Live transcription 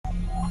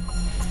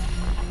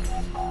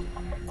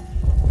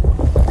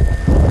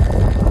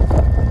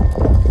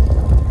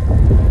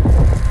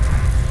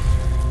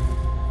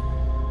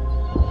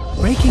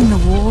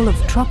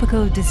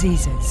tropical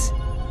diseases.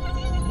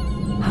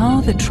 How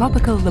the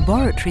Tropical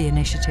Laboratory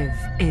Initiative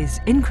is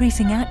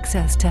increasing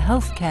access to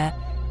healthcare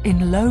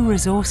in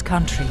low-resource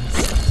countries.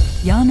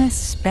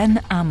 Yanis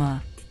Ben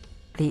Amor,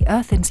 the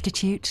Earth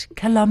Institute,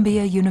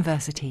 Columbia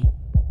University.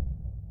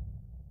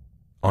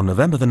 On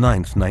November the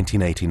 9th,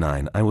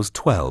 1989, I was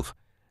 12,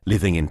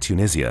 living in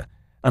Tunisia,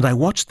 and I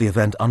watched the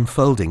event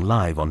unfolding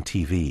live on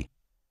TV.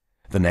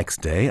 The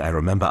next day, I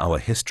remember our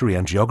history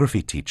and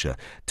geography teacher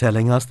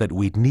telling us that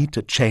we'd need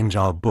to change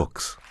our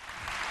books.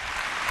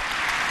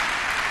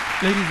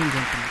 Ladies and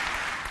gentlemen,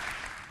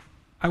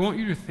 I want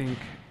you to think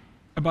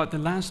about the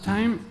last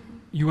time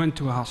you went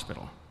to a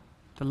hospital,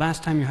 the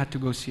last time you had to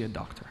go see a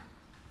doctor.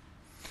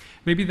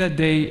 Maybe that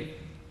day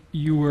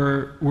you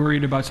were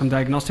worried about some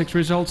diagnostics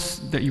results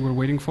that you were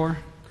waiting for,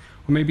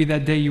 or maybe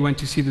that day you went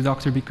to see the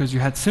doctor because you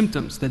had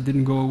symptoms that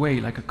didn't go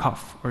away, like a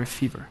cough or a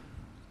fever.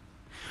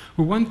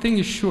 Well, one thing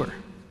is sure,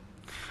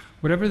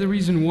 whatever the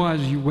reason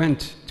was you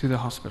went to the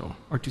hospital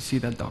or to see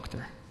that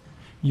doctor,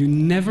 you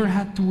never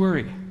had to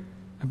worry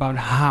about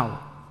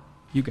how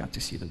you got to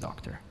see the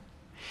doctor.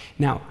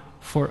 Now,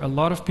 for a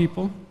lot of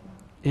people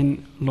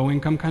in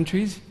low-income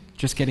countries,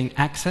 just getting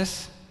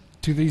access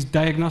to these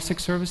diagnostic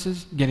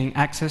services, getting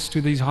access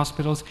to these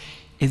hospitals,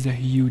 is a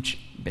huge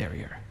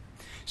barrier.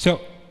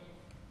 So,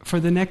 for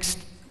the next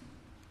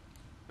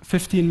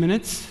 15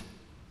 minutes,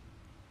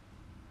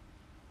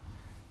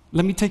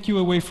 let me take you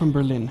away from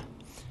Berlin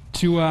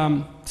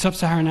to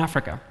sub-Saharan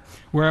Africa,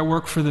 where I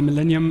work for the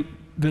Millennium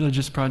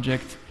Villages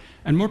Project,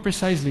 and more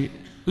precisely,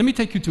 let me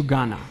take you to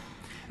Ghana,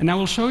 and I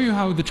will show you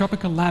how the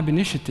Tropical Lab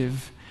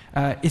Initiative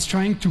is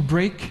trying to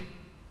break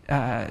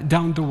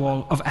down the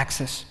wall of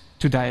access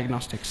to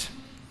diagnostics.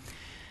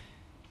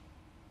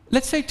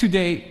 Let's say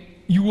today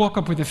you woke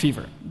up with a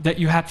fever that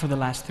you had for the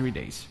last 3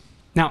 days.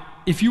 Now,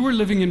 if you were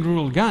living in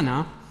rural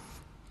Ghana,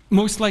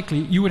 most likely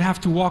you would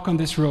have to walk on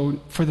this road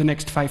for the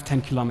next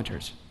 5–10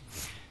 kilometers.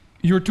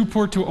 You're too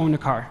poor to own a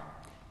car.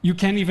 You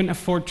can't even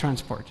afford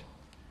transport.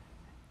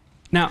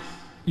 Now,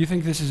 you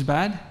think this is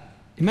bad?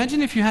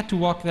 Imagine if you had to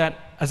walk that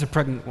as a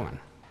pregnant woman,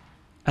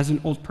 as an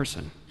old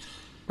person,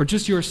 or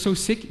just you're so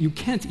sick you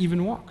can't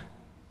even walk.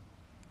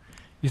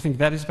 You think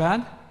that is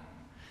bad?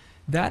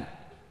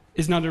 That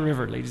is not a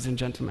river, ladies and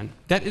gentlemen.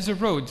 That is a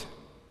road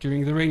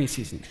during the rainy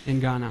season in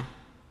Ghana.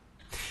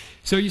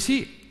 So you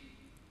see,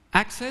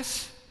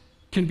 access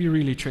can be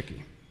really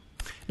tricky.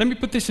 Let me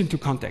put this into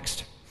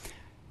context.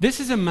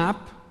 This is a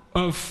map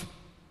of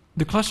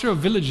the cluster of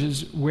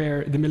villages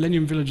where the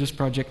Millennium Villages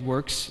Project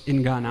works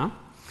in Ghana.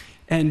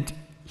 And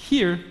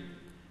here,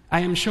 I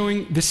am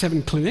showing the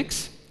 7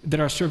 clinics that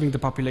are serving the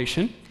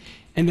population.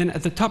 And then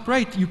at the top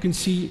right, you can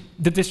see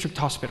the district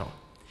hospital.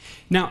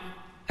 Now,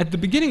 at the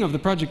beginning of the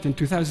project in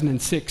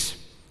 2006,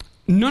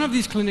 none of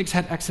these clinics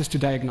had access to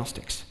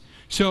diagnostics.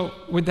 So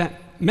what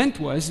that meant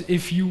was,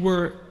 if you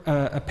were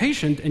a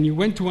patient and you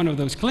went to one of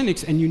those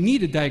clinics and you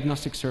needed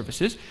diagnostic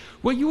services,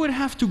 well, you would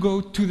have to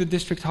go to the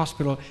district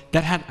hospital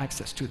that had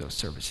access to those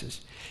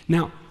services.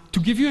 Now,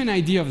 to give you an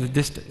idea of the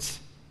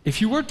distance,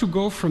 if you were to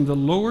go from the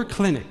lower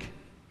clinic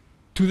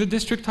to the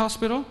district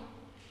hospital,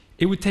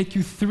 it would take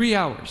you 3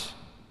 hours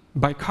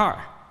by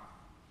car,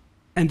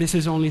 and this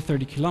is only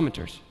 30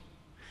 kilometers.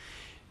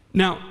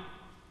 Now,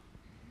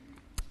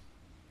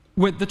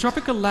 what the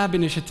Tropical Lab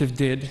Initiative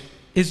did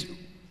is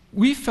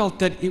we felt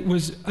that it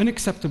was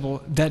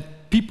unacceptable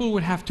that people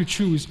would have to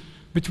choose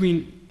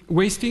between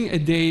wasting a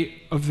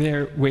day of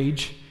their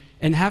wage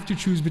and have to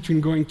choose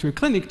between going to a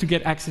clinic to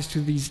get access to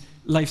these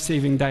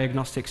life-saving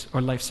diagnostics or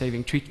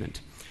life-saving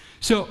treatment.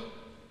 So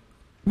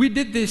we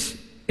did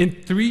this in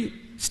 3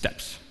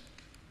 steps.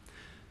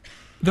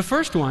 The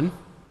first one,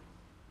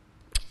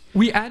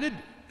 we added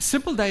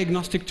simple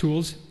diagnostic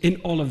tools in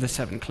all of the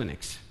 7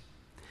 clinics.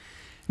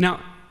 Now,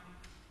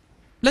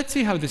 let's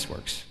see how this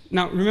works.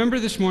 Now, remember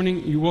this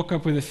morning you woke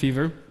up with a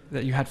fever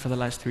that you had for the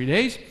last 3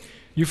 days.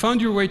 You found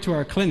your way to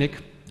our clinic.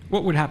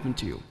 What would happen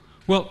to you?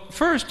 Well,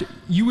 first,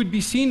 you would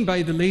be seen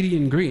by the lady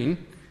in green,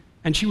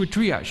 and she would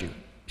triage you.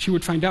 She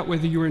would find out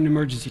whether you were an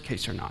emergency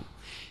case or not.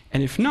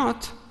 And if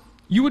not,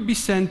 you would be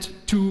sent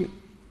to,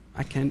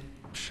 I can't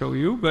show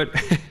you, but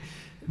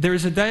there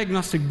is a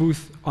diagnostic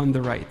booth on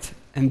the right.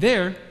 And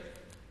there,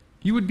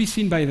 you would be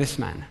seen by this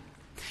man.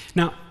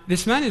 Now,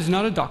 this man is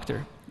not a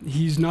doctor.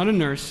 He's not a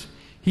nurse.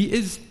 He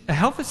is a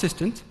health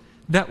assistant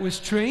that was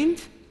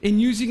trained in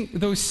using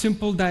those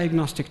simple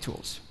diagnostic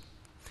tools.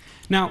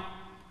 Now,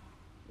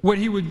 what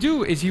he would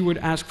do is he would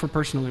ask for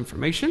personal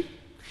information,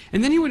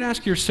 and then he would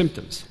ask your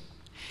symptoms.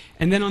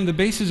 And then on the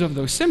basis of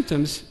those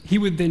symptoms, he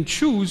would then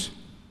choose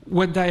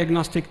what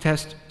diagnostic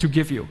test to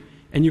give you.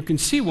 And you can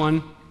see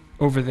one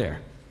over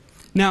there.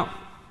 Now,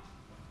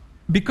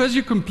 because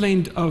you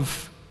complained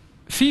of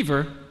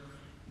fever,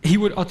 he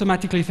would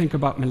automatically think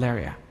about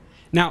malaria.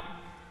 Now,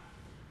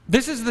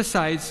 this is the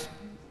size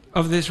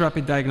of this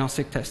rapid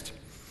diagnostic test.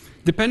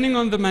 Depending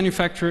on the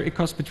manufacturer, it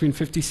costs between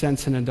 50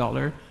 cents and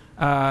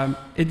 $1.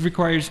 It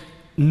requires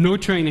no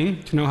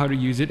training to know how to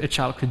use it. A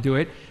child could do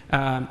it.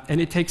 And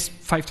it takes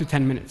 5 to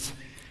 10 minutes.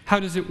 How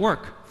does it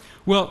work?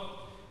 Well,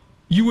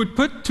 you would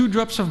put 2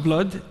 drops of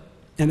blood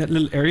in that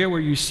little area where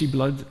you see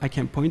blood. I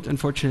can't point,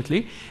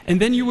 unfortunately. And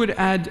then you would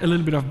add a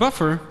little bit of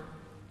buffer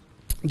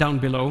down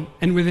below,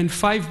 and within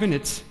 5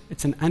 minutes,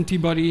 it's an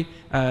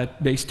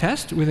antibody-based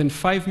test, within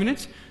 5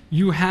 minutes,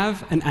 you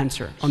have an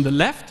answer. On the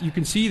left, you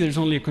can see there's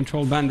only a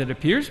control band that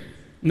appears,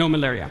 no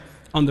malaria.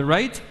 On the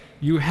right,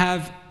 you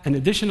have an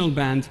additional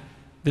band,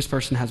 this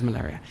person has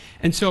malaria.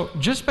 And so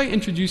just by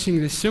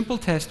introducing this simple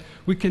test,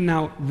 we can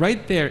now,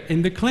 right there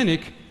in the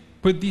clinic,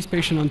 put these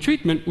patients on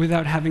treatment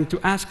without having to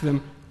ask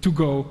them to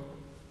go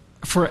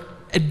for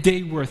a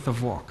day worth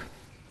of walk.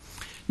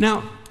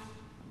 Now,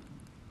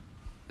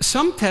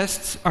 some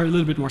tests are a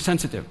little bit more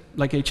sensitive,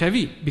 like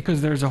HIV,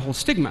 because there's a whole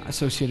stigma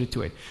associated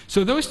to it.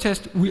 So those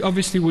tests we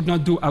obviously would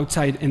not do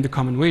outside in the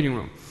common waiting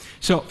room.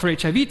 So for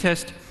HIV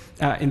test,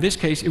 in this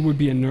case, it would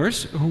be a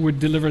nurse who would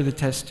deliver the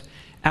test.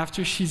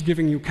 After she's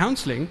giving you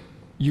counseling,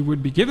 you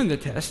would be given the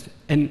test,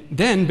 and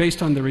then,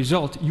 based on the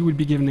result, you would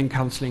be given in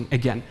counseling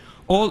again,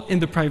 all in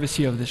the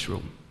privacy of this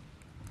room.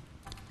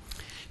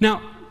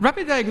 Now,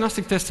 rapid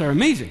diagnostic tests are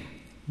amazing,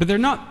 but they're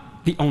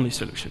not the only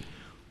solution.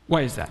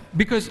 Why is that?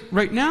 Because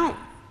right now,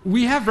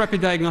 we have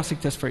rapid diagnostic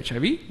tests for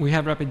HIV, we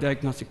have rapid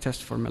diagnostic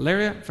tests for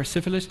malaria, for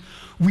syphilis.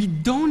 We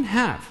don't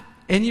have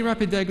any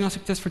rapid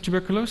diagnostic tests for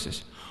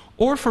tuberculosis,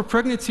 or for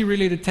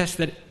pregnancy-related tests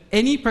that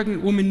any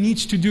pregnant woman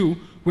needs to do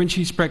when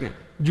she's pregnant,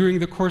 during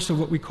the course of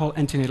what we call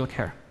antenatal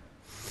care.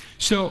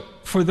 So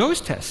for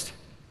those tests,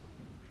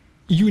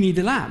 you need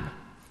a lab.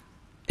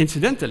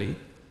 Incidentally,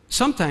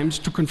 sometimes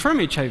to confirm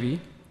HIV,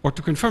 or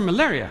to confirm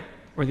malaria,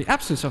 or the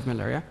absence of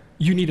malaria,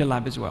 you need a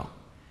lab as well.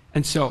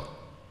 And so,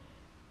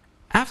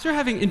 after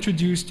having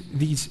introduced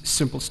these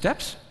simple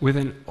steps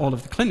within all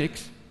of the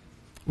clinics,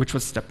 which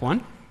was step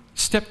 1,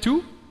 step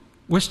 2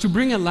 was to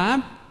bring a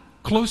lab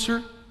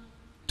closer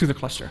to the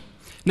cluster.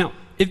 Now,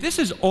 if this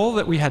is all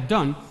that we had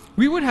done,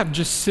 we would have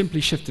just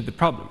simply shifted the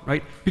problem,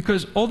 right?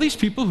 Because all these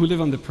people who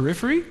live on the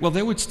periphery, well,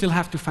 they would still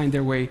have to find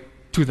their way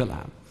to the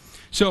lab.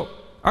 So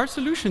our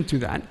solution to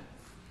that,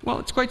 well,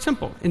 it's quite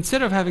simple.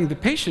 Instead of having the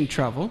patient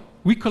travel,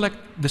 we collect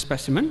the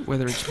specimen,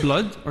 whether it's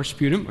blood or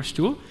sputum or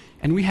stool,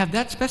 and we have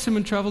that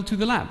specimen travel to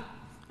the lab,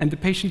 and the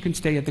patient can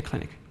stay at the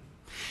clinic.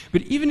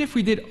 But even if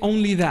we did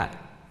only that,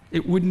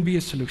 it wouldn't be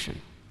a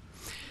solution.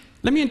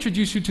 Let me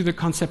introduce you to the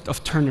concept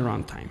of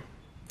turnaround time.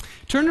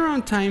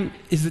 Turnaround time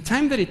is the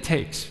time that it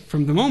takes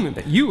from the moment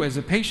that you, as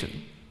a patient,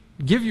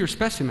 give your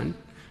specimen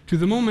to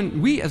the moment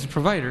we, as a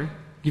provider,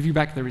 give you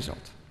back the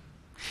result.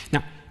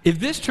 Now, if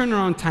this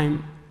turnaround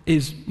time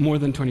is more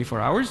than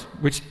 24 hours,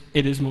 which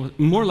it is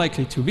more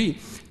likely to be,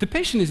 the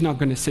patient is not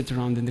going to sit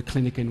around in the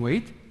clinic and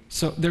wait,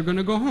 so they're going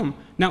to go home.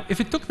 Now, if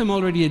it took them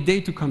already a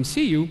day to come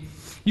see you,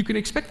 you can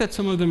expect that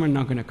some of them are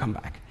not going to come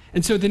back.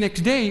 And so the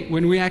next day,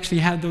 when we actually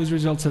had those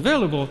results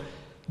available,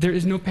 there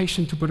is no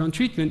patient to put on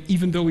treatment,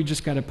 even though we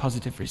just got a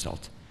positive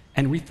result.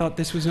 And we thought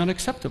this was not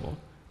acceptable.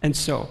 And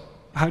so,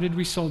 how did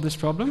we solve this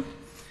problem?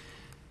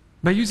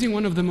 By using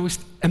one of the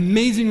most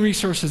amazing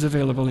resources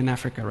available in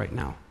Africa right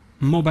now,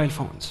 mobile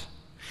phones.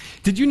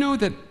 Did you know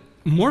that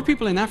more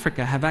people in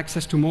Africa have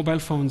access to mobile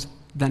phones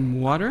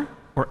than water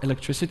or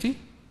electricity?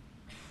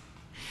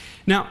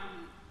 Now,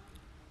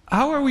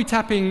 how are we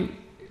tapping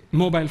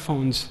mobile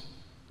phones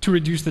to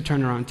reduce the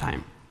turnaround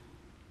time?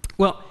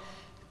 Well,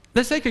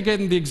 let's take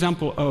again the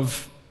example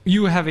of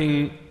you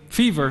having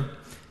fever.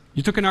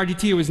 You took an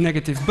RDT, it was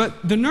negative,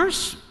 but the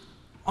nurse,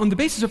 on the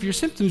basis of your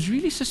symptoms,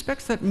 really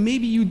suspects that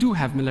maybe you do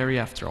have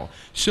malaria after all.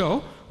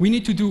 So we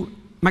need to do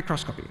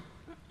microscopy.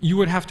 You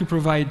would have to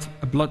provide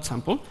a blood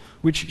sample,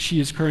 which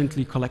she is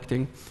currently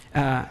collecting.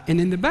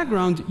 And in the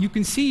background, you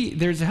can see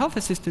there's a health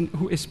assistant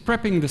who is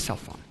prepping the cell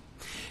phone.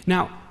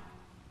 Now,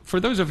 for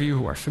those of you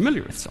who are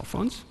familiar with cell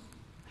phones,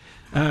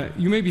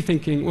 you may be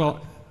thinking,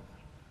 well,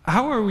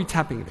 how are we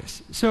tapping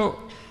this? So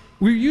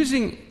we're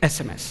using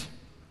SMS.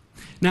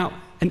 Now,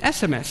 an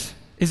SMS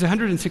is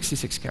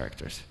 166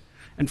 characters.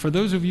 And for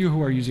those of you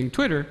who are using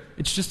Twitter,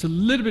 it's just a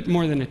little bit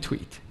more than a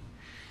tweet.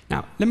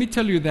 Now, let me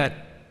tell you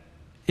that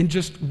in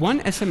just one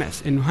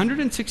SMS, in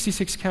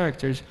 166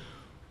 characters,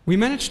 we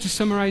managed to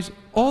summarize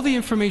all the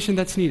information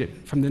that's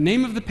needed, from the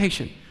name of the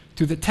patient,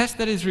 to the test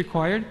that is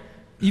required,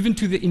 even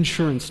to the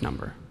insurance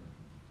number.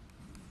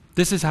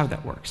 This is how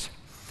that works.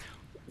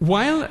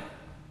 While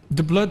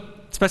the blood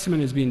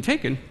specimen is being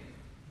taken,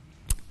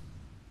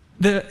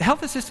 the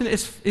health assistant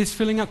is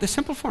filling out the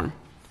simple form.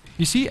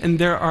 You see, and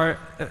there are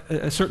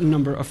a certain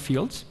number of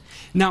fields.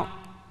 Now,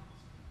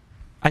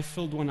 I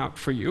filled one out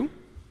for you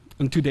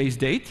on today's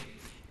date,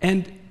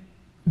 and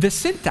the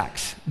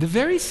syntax, the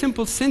very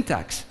simple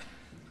syntax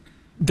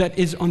that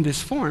is on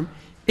this form,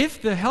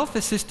 if the health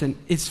assistant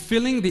is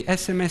filling the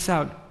SMS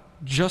out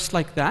just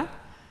like that,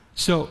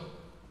 so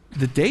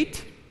the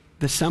date,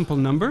 the sample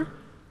number,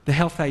 the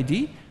health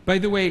ID. By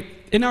the way,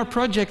 in our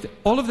project,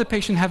 all of the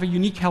patients have a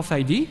unique health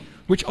ID,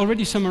 which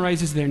already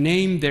summarizes their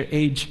name, their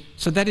age,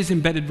 so that is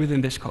embedded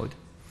within this code.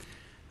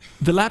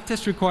 The lab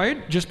test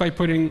required, just by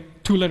putting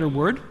two-letter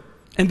word,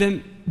 and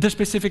then the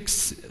specific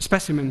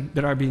specimen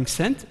that are being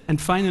sent, and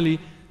finally,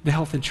 the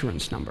health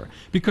insurance number.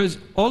 Because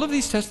all of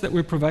these tests that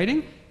we're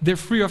providing, they're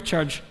free of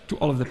charge to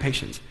all of the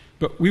patients.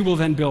 but we will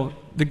then bill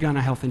the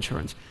Ghana Health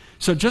Insurance.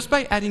 So just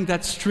by adding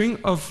that string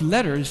of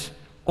letters,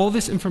 all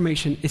this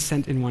information is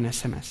sent in one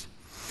SMS.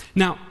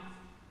 Now,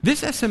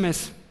 this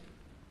SMS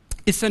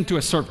is sent to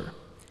a server.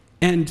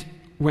 And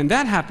when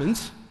that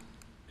happens,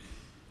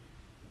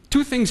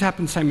 two things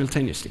happen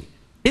simultaneously.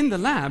 In the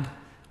lab,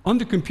 on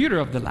the computer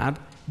of the lab,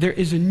 there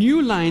is a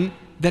new line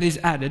that is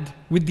added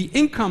with the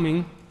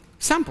incoming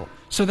sample,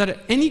 so that at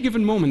any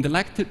given moment,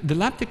 the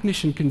lab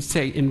technician can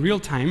say in real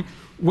time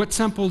what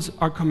samples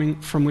are coming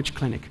from which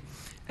clinic.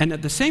 And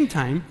at the same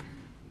time,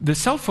 the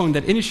cell phone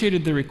that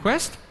initiated the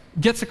request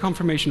gets a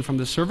confirmation from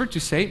the server to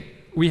say,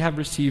 we have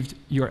received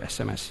your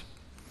SMS.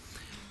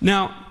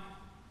 Now,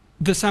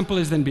 the sample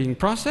is then being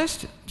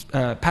processed,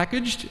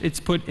 packaged, it's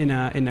put in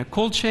a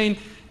cold chain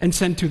and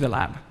sent to the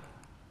lab,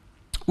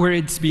 where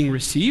it's being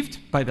received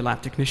by the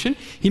lab technician.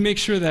 He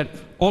makes sure that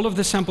all of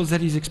the samples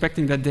that he's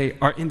expecting that day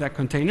are in that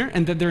container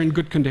and that they're in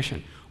good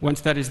condition.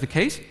 Once that is the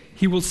case,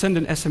 he will send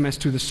an SMS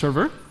to the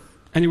server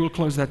and he will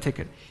close that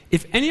ticket.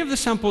 If any of the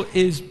sample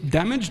is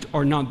damaged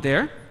or not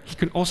there, he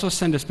can also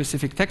send a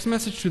specific text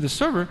message to the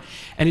server,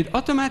 and it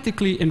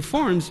automatically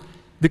informs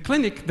the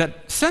clinic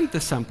that sent the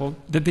sample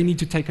that they need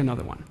to take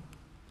another one.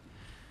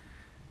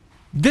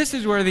 This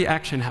is where the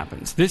action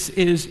happens. This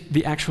is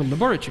the actual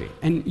laboratory.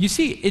 And you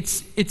see,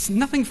 it's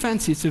nothing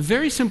fancy. It's a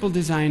very simple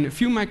design, a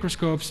few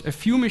microscopes, a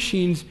few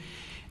machines,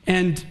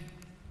 and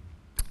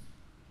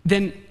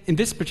then in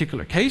this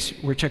particular case,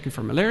 we're checking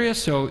for malaria,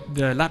 so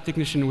the lab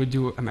technician would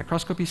do a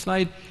microscopy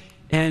slide,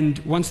 and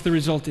once the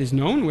result is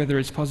known, whether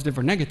it's positive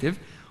or negative,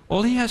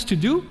 all he has to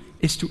do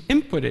is to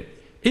input it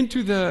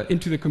into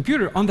the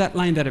computer on that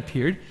line that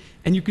appeared,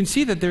 and you can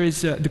see that there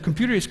is the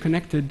computer is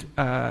connected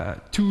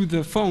to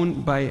the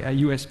phone by a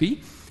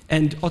USB,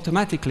 and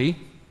automatically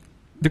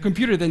the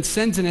computer then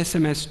sends an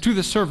SMS to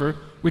the server,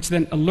 which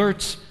then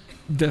alerts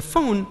the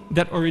phone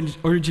that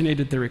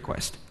originated the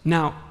request.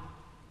 Now,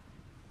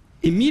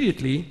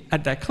 immediately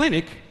at that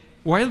clinic,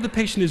 while the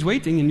patient is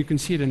waiting, and you can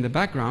see it in the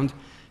background,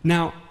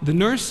 now the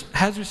nurse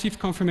has received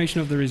confirmation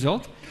of the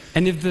result,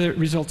 and if the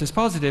result is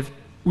positive,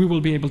 we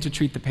will be able to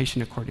treat the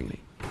patient accordingly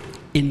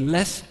in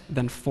less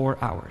than 4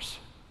 hours.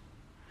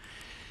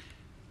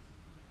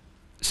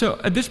 So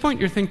at this point,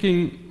 you're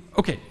thinking,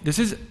 okay, this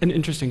is an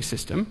interesting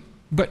system,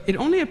 but it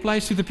only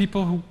applies to the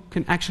people who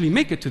can actually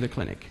make it to the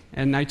clinic.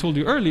 And I told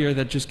you earlier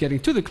that just getting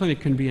to the clinic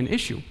can be an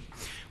issue.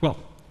 Well,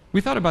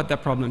 we thought about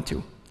that problem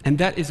too, and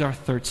that is our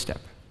third step.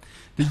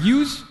 The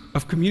use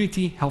of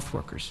community health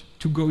workers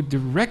to go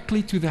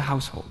directly to the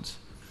households.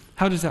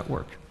 How does that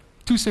work?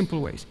 Two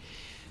simple ways.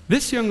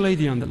 This young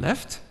lady on the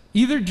left,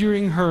 either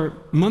during her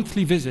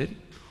monthly visit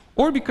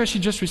or because she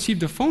just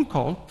received a phone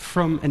call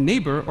from a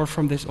neighbor or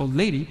from this old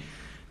lady,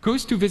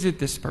 goes to visit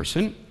this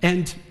person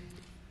and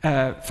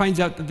finds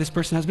out that this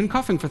person has been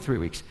coughing for 3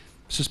 weeks,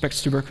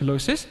 suspects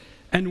tuberculosis,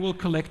 and will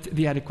collect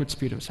the adequate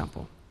sputum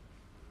sample.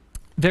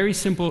 Very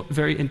simple,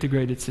 very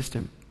integrated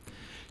system.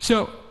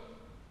 So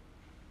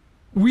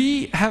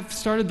we have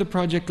started the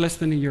project less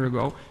than a year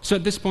ago. So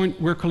at this point,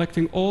 we're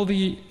collecting all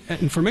the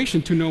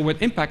information to know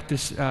what impact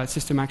this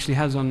system actually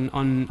has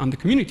on the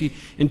community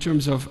in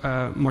terms of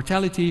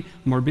mortality,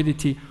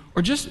 morbidity,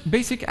 or just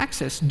basic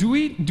access. Do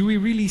we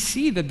really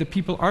see that the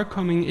people are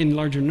coming in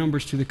larger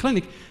numbers to the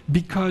clinic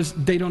because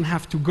they don't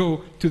have to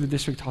go to the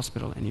district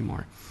hospital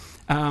anymore?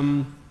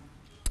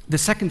 The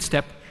second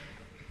step,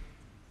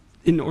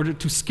 in order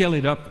to scale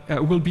it up,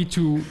 will be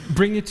to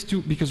bring it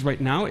to, because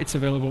right now it's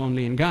available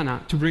only in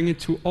Ghana, to bring it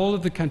to all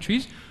of the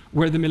countries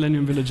where the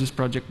Millennium Villages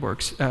Project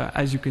works,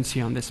 as you can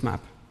see on this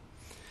map.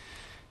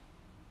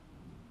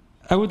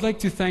 I would like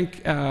to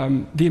thank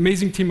the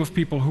amazing team of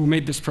people who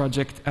made this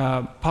project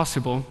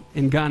possible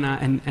in Ghana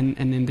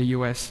and in the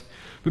US.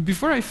 But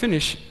before I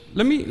finish,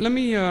 let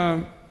me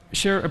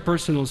share a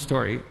personal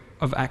story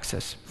of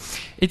access.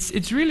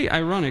 It's really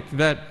ironic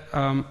that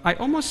I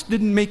almost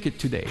didn't make it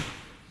today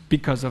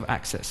because of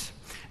access.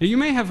 Now, you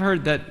may have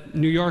heard that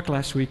New York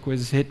last week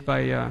was hit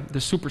by the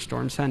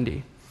superstorm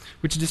Sandy,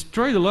 which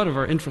destroyed a lot of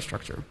our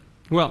infrastructure.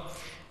 Well,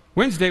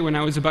 Wednesday, when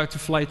I was about to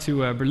fly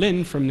to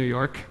Berlin from New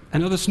York,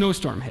 another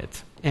snowstorm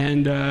hit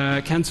and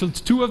canceled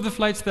 2 of the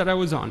flights that I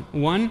was on,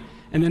 one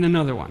and then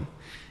another one.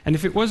 And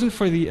if it wasn't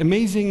for the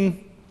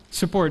amazing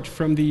support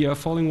from the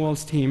Falling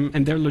Walls team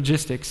and their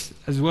logistics,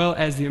 as well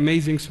as the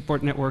amazing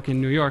support network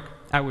in New York,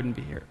 I wouldn't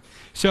be here.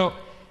 So,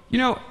 you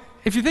know,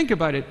 if you think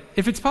about it,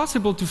 if it's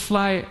possible to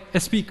fly a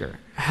speaker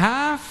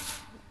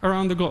half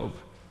around the globe,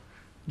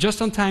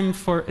 just on time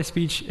for a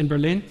speech in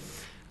Berlin,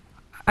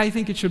 I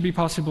think it should be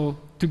possible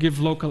to give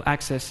local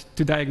access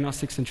to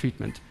diagnostics and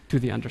treatment to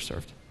the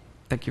underserved.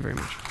 Thank you very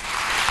much.